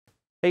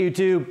Hey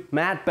YouTube,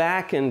 Matt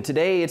back, and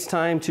today it's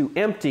time to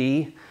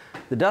empty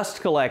the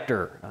dust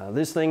collector.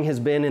 This thing has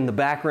been in the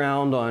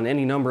background on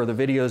any number of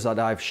the videos that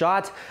I've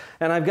shot,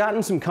 and I've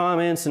gotten some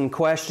comments and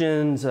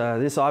questions.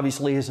 This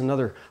obviously is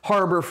another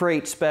Harbor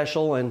Freight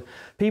special, and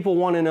people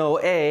want to know,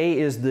 A,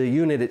 is the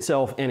unit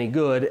itself any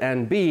good,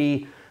 and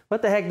B,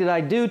 what the heck did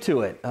I do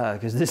to it?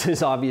 Because this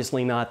is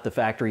obviously not the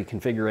factory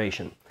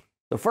configuration.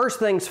 So first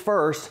things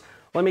first,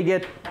 let me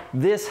get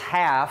this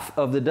half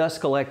of the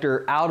dust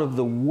collector out of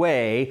the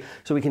way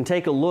so we can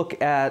take a look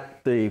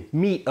at the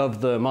meat of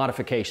the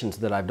modifications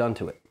that I've done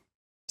to it.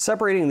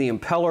 Separating the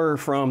impeller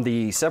from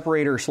the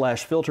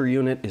separator/filter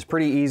unit is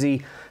pretty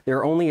easy.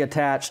 They're only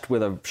attached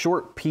with a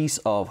short piece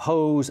of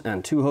hose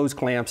and two hose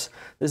clamps.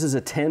 This is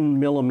a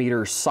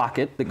 10mm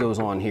socket that goes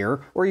on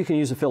here, or you can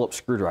use a Phillips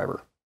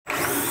screwdriver.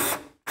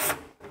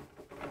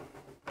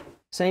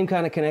 Same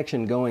kind of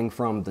connection going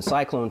from the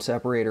cyclone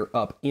separator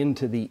up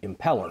into the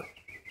impeller.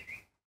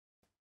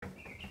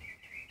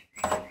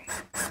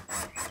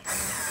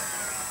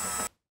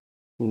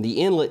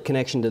 The inlet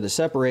connection to the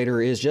separator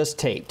is just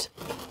taped.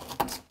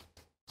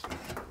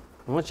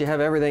 Once you have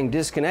everything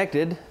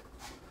disconnected,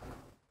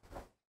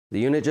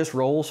 the unit just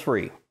rolls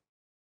free.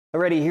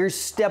 Alrighty, here's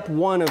step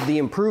one of the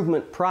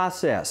improvement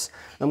process.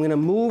 I'm going to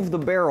move the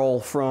barrel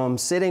from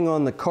sitting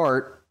on the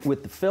cart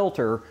with the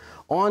filter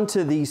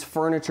onto these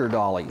furniture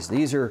dollies.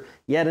 These are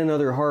yet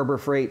another Harbor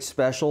Freight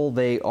special.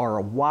 They are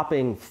a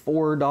whopping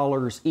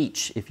 $4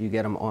 each if you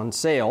get them on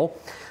sale.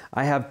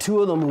 I have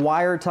two of them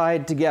wire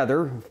tied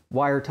together.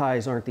 Wire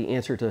ties aren't the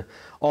answer to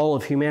all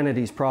of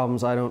humanity's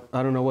problems. I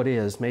don't know what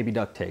is, maybe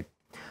duct tape.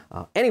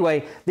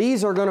 Anyway,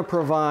 these are going to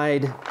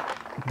provide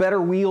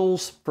better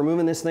wheels for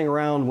moving this thing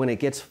around. When it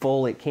gets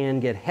full, it can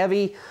get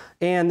heavy,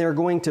 and they're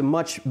going to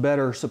much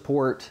better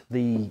support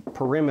the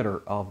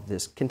perimeter of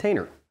this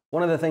container.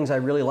 One of the things I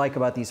really like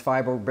about these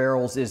fiber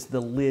barrels is the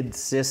lid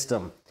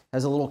system. It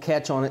has a little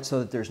catch on it so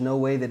that there's no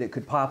way that it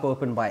could pop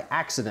open by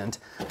accident.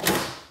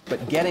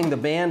 But getting the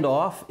band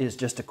off is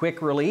just a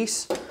quick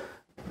release,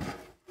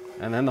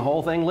 and then the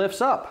whole thing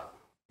lifts up.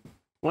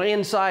 Well,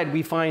 inside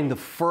we find the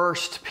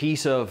first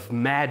piece of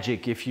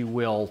magic, if you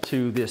will,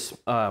 to this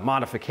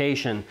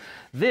modification.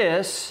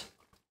 This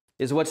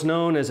is what's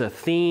known as a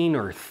Thien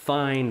or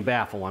Thien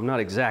baffle. I'm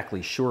not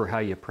exactly sure how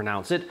you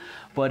pronounce it,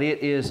 but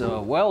it is a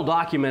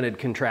well-documented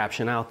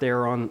contraption out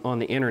there on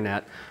the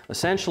internet.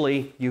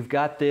 Essentially, you've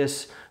got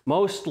this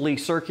mostly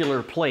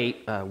circular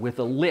plate with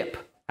a lip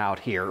out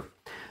here.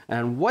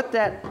 And what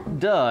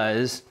that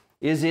does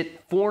is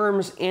it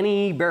forms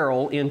any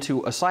barrel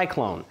into a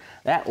cyclone.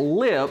 That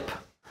lip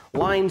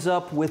lines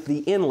up with the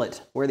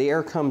inlet where the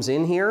air comes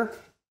in here,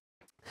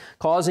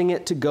 causing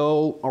it to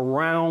go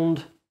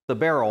around the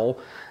barrel,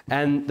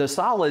 and the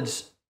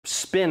solids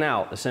spin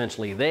out,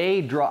 essentially.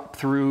 They drop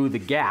through the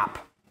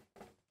gap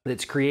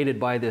that's created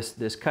by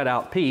this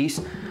cutout piece.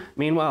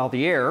 Meanwhile,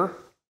 the air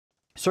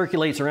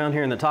circulates around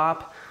here in the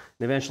top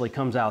and eventually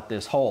comes out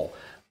this hole.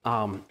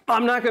 I'm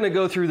not going to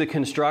go through the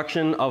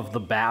construction of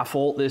the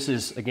baffle. This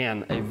is,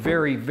 again, a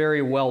very,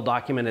 very well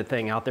documented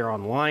thing out there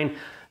online.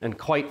 And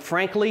quite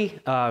frankly,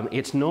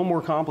 it's no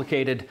more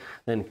complicated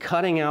than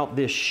cutting out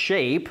this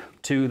shape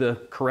to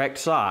the correct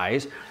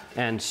size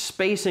and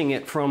spacing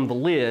it from the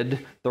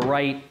lid the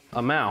right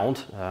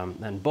amount.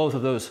 And both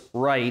of those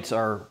rights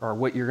are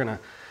what you're going to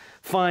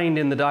find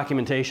in the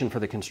documentation for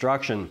the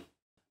construction.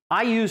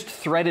 I used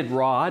threaded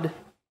rod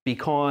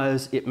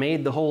because it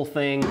made the whole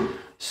thing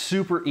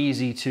super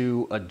easy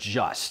to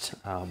adjust.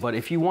 But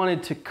if you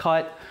wanted to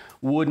cut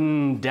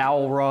wooden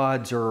dowel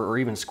rods or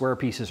even square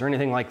pieces or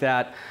anything like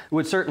that, it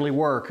would certainly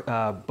work.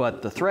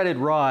 But the threaded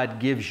rod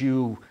gives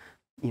you,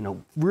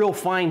 real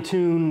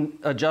fine-tuned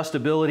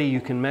adjustability.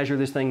 You can measure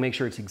this thing, make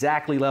sure it's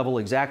exactly level,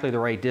 exactly the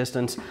right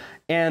distance,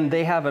 and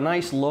they have a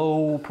nice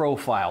low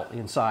profile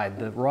inside.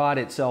 The rod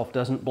itself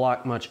doesn't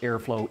block much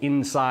airflow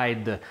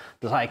inside the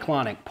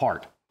cyclonic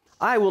part.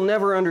 I will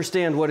never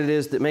understand what it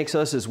is that makes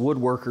us as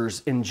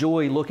woodworkers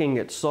enjoy looking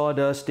at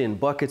sawdust in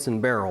buckets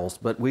and barrels,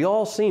 but we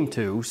all seem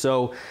to,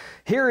 so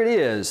here it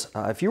is.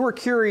 If you were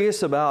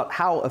curious about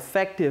how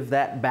effective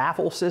that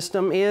baffle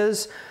system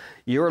is,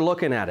 you're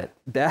looking at it.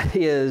 That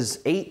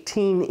is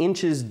 18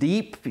 inches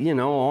deep,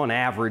 on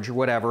average or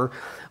whatever,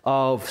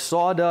 of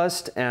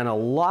sawdust, and a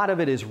lot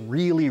of it is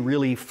really,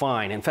 really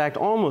fine. In fact,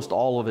 almost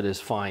all of it is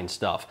fine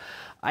stuff.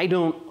 I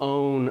don't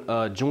own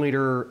a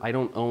jointer, I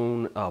don't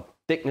own a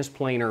thickness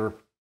planer,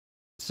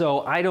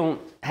 so I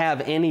don't have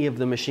any of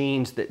the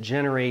machines that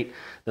generate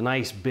the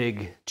nice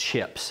big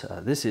chips.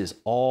 This is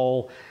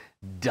all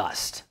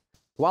dust.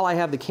 While I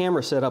have the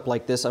camera set up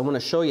like this, I want to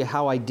show you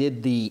how I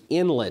did the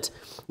inlet.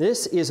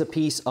 This is a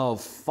piece of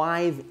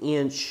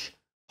 5-inch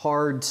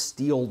hard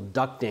steel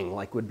ducting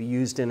like would be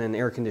used in an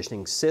air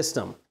conditioning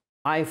system.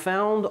 I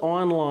found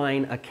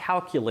online a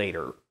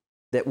calculator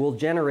that will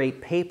generate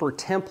paper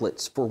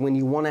templates for when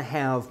you want to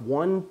have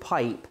one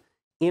pipe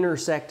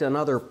intersect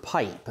another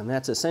pipe, and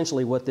that's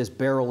essentially what this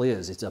barrel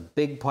is. It's a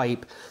big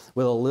pipe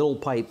with a little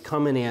pipe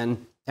coming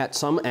in at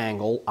some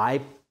angle.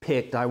 I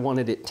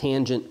wanted it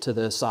tangent to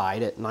the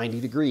side at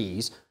 90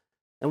 degrees.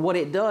 And what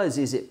it does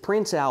is it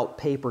prints out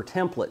paper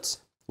templates,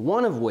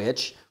 one of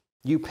which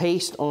you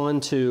paste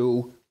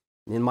onto,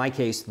 in my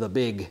case, the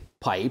big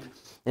pipe,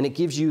 and it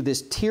gives you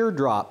this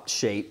teardrop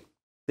shape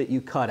that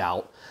you cut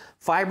out.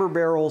 Fiber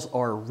barrels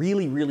are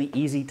really, really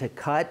easy to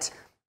cut.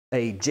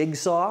 A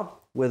jigsaw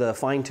with a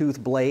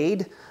fine-tooth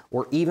blade,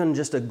 or even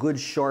just a good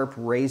sharp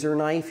razor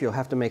knife. You'll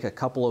have to make a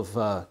couple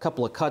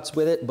of cuts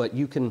with it, but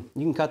you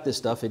can cut this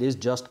stuff. It is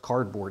just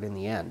cardboard in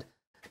the end.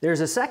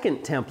 There's a second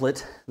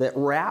template that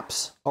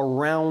wraps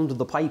around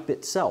the pipe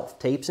itself,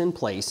 tapes in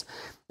place,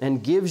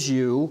 and gives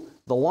you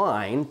the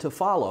line to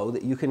follow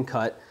that you can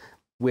cut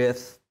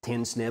with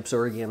tin snips,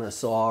 or again a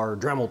saw or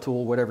Dremel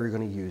tool, whatever you're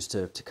going to use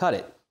to cut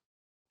it.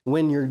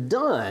 When you're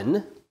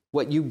done,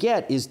 what you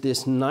get is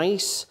this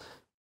nice,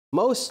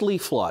 mostly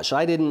flush.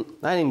 I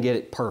didn't get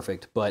it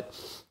perfect, but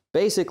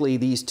basically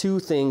these two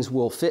things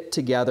will fit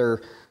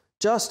together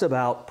just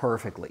about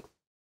perfectly.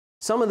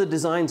 Some of the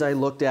designs I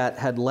looked at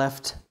had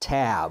left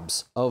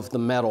tabs of the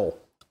metal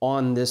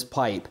on this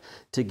pipe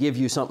to give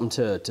you something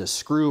to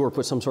screw or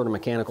put some sort of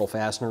mechanical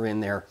fastener in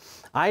there.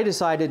 I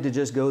decided to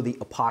just go the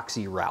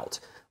epoxy route.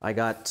 I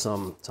got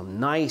some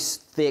nice,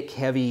 thick,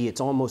 heavy,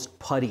 it's almost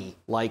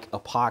putty-like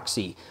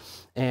epoxy,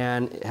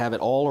 and have it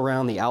all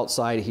around the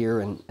outside here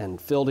and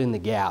filled in the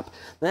gap.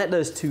 That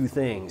does two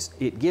things.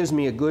 It gives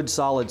me a good,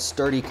 solid,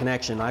 sturdy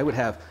connection. I would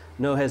have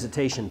no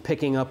hesitation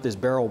picking up this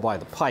barrel by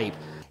the pipe.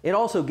 It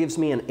also gives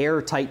me an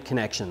airtight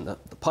connection. The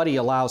putty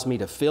allows me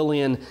to fill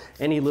in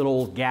any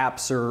little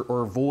gaps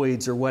or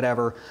voids or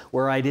whatever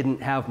where I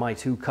didn't have my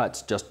two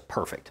cuts just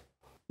perfect.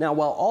 Now,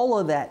 while all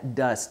of that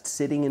dust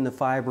sitting in the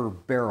fiber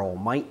barrel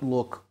might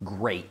look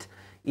great,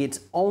 it's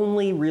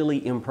only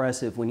really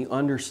impressive when you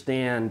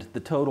understand the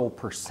total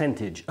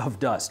percentage of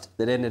dust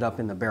that ended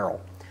up in the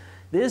barrel.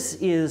 This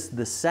is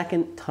the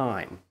second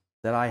time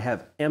that I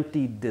have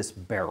emptied this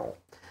barrel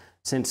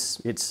since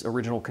its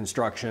original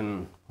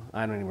construction.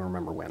 I don't even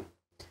remember when.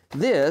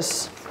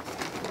 This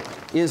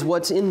is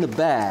what's in the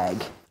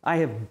bag. I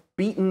have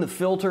beaten the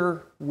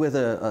filter with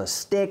a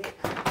stick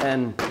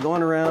and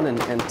gone around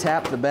and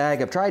tapped the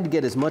bag. I've tried to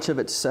get as much of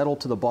it settled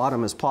to the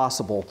bottom as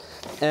possible.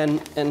 And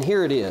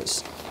here it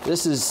is.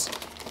 This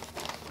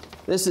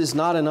is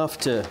not enough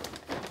to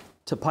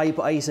pipe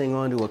icing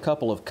onto a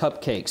couple of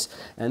cupcakes.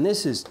 And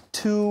this is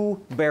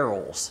 2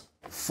 barrels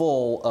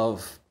full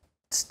of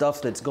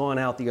stuff that's gone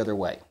out the other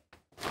way.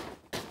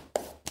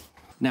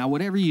 Now,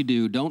 whatever you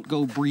do, don't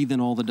go breathing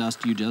all the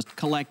dust you just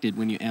collected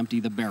when you empty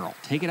the barrel.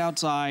 Take it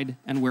outside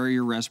and wear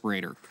your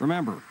respirator.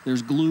 Remember,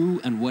 there's glue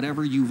and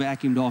whatever you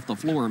vacuumed off the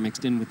floor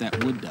mixed in with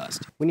that wood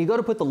dust. When you go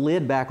to put the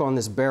lid back on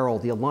this barrel,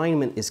 the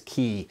alignment is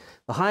key.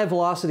 The high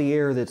velocity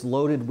air that's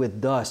loaded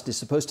with dust is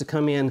supposed to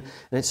come in,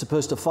 and it's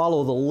supposed to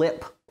follow the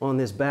lip on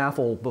this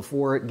baffle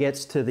before it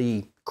gets to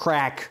the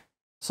crack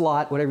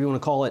slot, whatever you want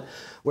to call it,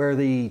 where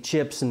the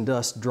chips and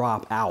dust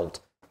drop out.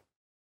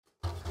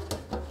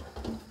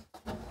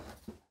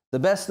 The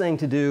best thing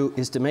to do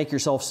is to make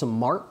yourself some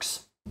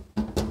marks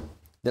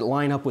that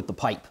line up with the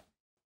pipe.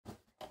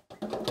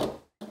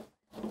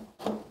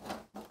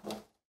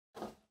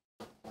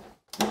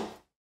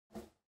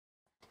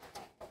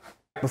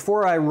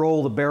 Before I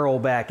roll the barrel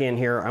back in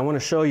here, I want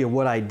to show you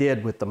what I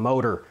did with the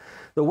motor.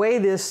 The way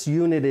this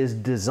unit is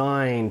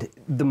designed,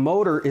 the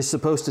motor is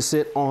supposed to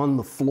sit on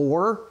the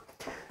floor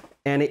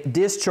and it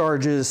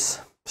discharges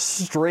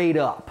straight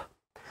up.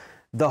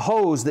 The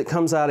hose that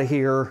comes out of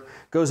here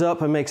goes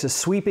up and makes a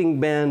sweeping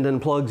bend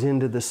and plugs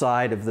into the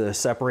side of the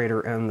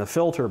separator and the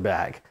filter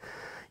bag.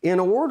 In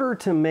order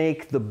to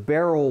make the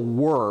barrel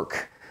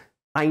work,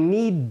 I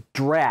need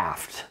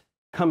draft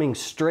coming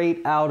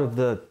straight out of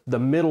the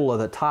middle of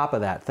the top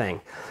of that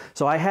thing.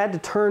 So I had to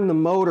turn the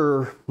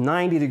motor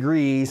 90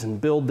 degrees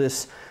and build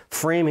this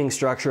framing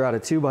structure out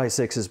of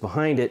 2x6s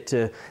behind it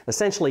to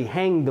essentially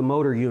hang the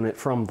motor unit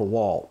from the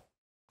wall.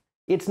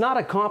 It's not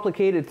a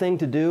complicated thing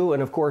to do,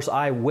 and of course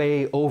I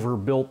way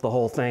overbuilt the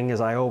whole thing,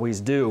 as I always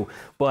do,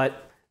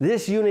 but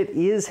this unit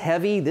is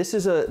heavy. This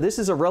is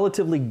a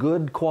relatively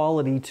good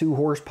quality 2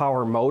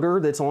 horsepower motor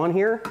that's on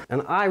here,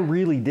 and I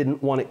really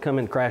didn't want it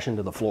coming crashing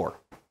to the floor.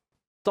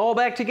 It's all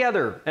back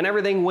together, and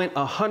everything went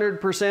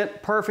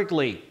 100%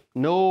 perfectly.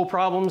 No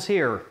problems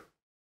here.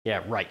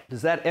 Yeah, right.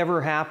 Does that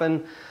ever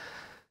happen?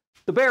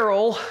 The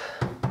barrel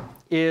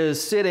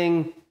is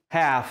sitting,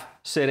 half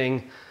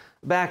sitting,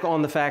 back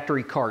on the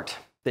factory cart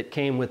that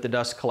came with the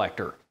dust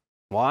collector.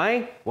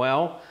 Why?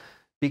 Well,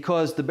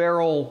 because the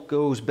barrel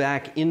goes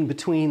back in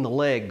between the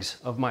legs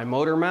of my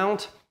motor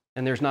mount,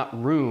 and there's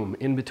not room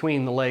in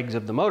between the legs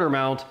of the motor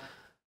mount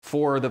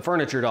for the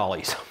furniture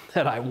dollies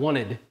that I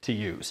wanted to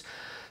use.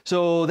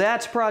 So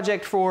that's a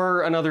project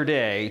for another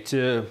day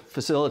to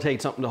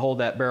facilitate something to hold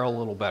that barrel a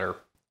little better.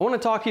 I want to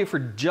talk to you for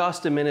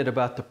just a minute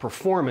about the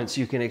performance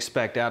you can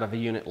expect out of a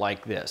unit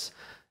like this.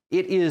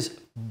 It is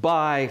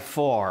by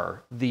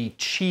far the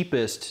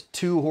cheapest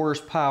 2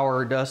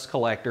 horsepower dust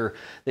collector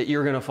that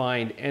you're going to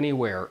find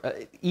anywhere.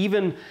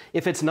 Even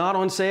if it's not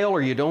on sale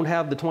or you don't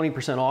have the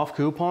 20% off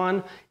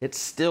coupon, it's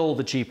still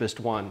the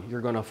cheapest one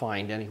you're going to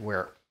find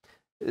anywhere.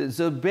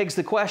 So it begs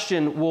the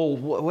question, well,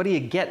 what are you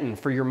getting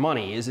for your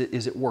money? Is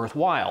it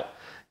worthwhile?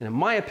 And in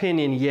my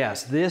opinion,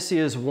 yes, this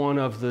is one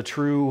of the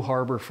true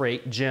Harbor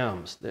Freight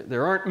gems.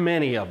 There aren't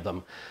many of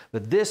them,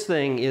 but this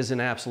thing is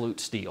an absolute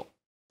steal.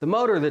 The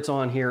motor that's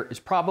on here is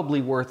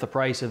probably worth the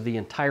price of the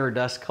entire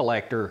dust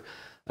collector,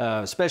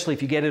 especially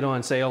if you get it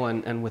on sale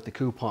and with the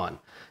coupon.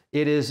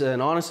 It is an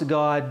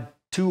honest-to-God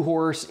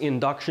 2-horse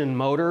induction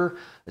motor.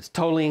 It's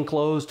totally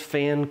enclosed,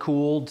 fan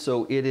cooled,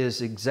 so it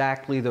is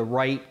exactly the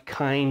right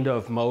kind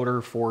of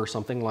motor for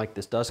something like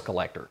this dust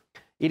collector.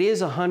 It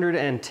is a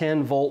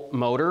 110 volt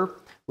motor,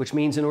 which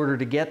means in order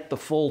to get the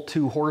full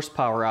 2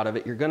 horsepower out of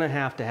it, you're going to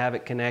have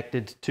it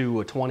connected to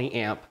a 20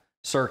 amp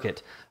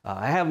circuit.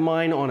 I have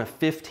mine on a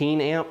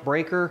 15 amp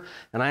breaker,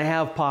 and I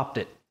have popped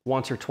it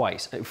once or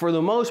twice. For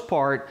the most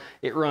part,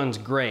 it runs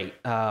great,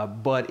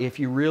 but if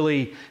you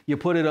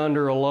put it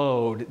under a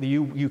load,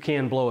 you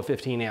can blow a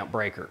 15 amp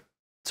breaker.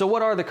 So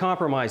what are the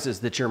compromises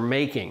that you're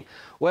making?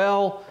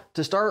 Well,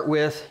 to start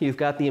with, you've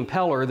got the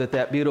impeller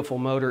that beautiful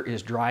motor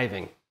is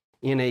driving.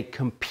 In a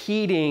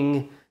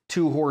competing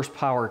 2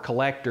 horsepower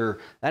collector,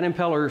 that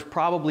impeller is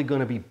probably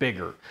going to be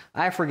bigger.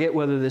 I forget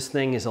whether this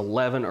thing is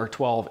 11 or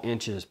 12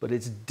 inches, but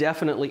it's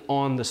definitely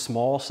on the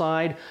small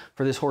side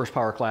for this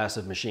horsepower class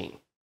of machine.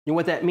 And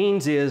what that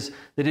means is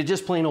that it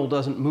just plain old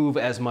doesn't move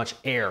as much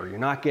air. You're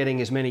not getting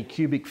as many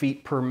cubic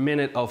feet per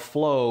minute of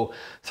flow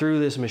through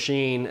this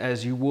machine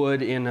as you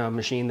would in a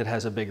machine that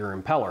has a bigger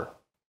impeller.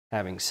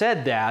 Having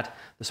said that,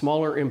 the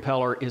smaller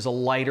impeller is a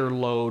lighter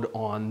load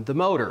on the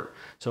motor.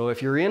 So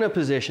if you're in a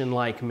position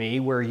like me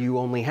where you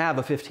only have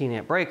a 15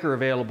 amp breaker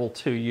available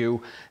to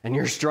you and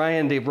you're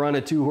trying to run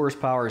a 2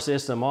 horsepower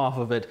system off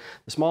of it,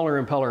 the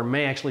smaller impeller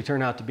may actually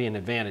turn out to be an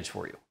advantage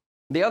for you.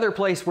 The other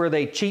place where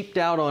they cheaped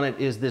out on it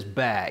is this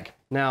bag.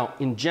 Now,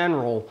 in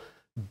general,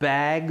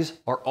 bags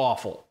are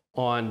awful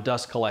on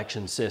dust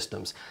collection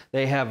systems.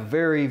 They have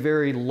very,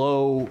 very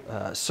low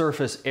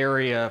surface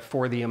area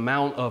for the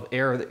amount of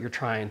air that you're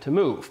trying to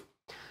move.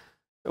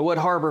 What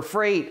Harbor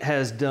Freight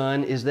has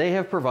done is they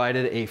have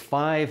provided a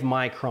 5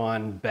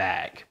 micron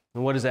bag.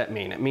 And what does that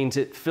mean? It means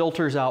it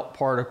filters out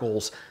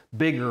particles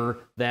bigger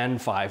than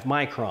 5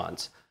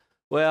 microns.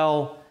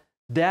 Well,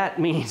 that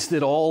means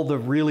that all the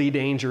really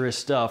dangerous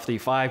stuff, the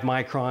 5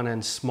 micron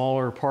and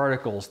smaller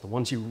particles, the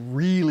ones you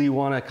really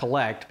want to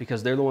collect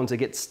because they're the ones that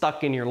get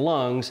stuck in your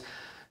lungs,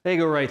 they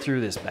go right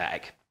through this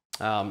bag.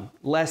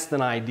 Less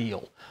than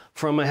ideal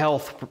from a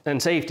health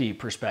and safety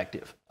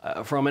perspective.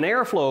 From an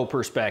airflow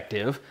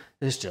perspective,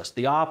 it's just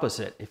the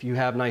opposite. If you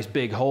have nice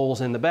big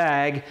holes in the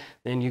bag,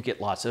 then you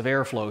get lots of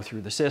airflow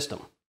through the system.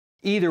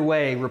 Either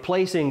way,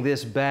 replacing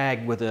this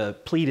bag with a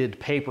pleated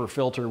paper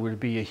filter would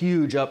be a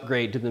huge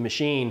upgrade to the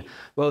machine,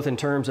 both in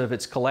terms of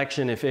its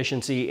collection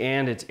efficiency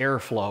and its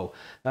airflow.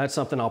 That's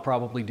something I'll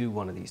probably do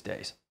one of these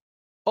days.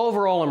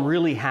 Overall, I'm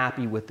really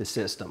happy with the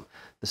system.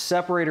 The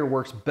separator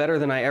works better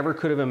than I ever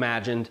could have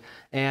imagined,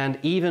 and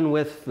even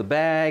with the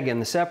bag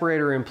and the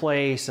separator in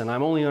place, and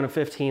I'm only on a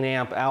 15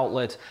 amp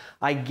outlet,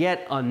 I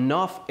get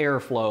enough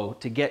airflow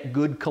to get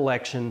good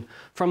collection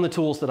from the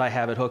tools that I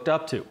have it hooked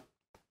up to.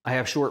 I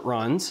have short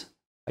runs.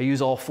 I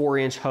use all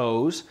 4-inch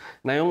hose,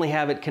 and I only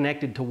have it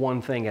connected to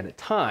one thing at a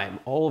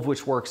time, all of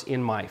which works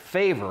in my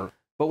favor.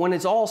 But when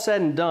it's all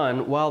said and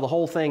done, while the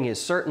whole thing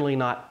is certainly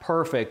not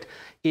perfect,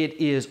 it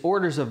is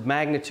orders of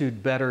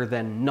magnitude better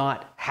than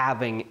not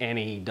having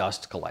any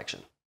dust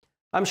collection.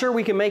 I'm sure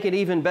we can make it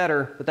even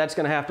better, but that's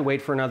going to have to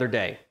wait for another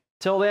day.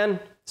 Till then,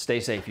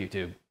 stay safe,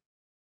 YouTube.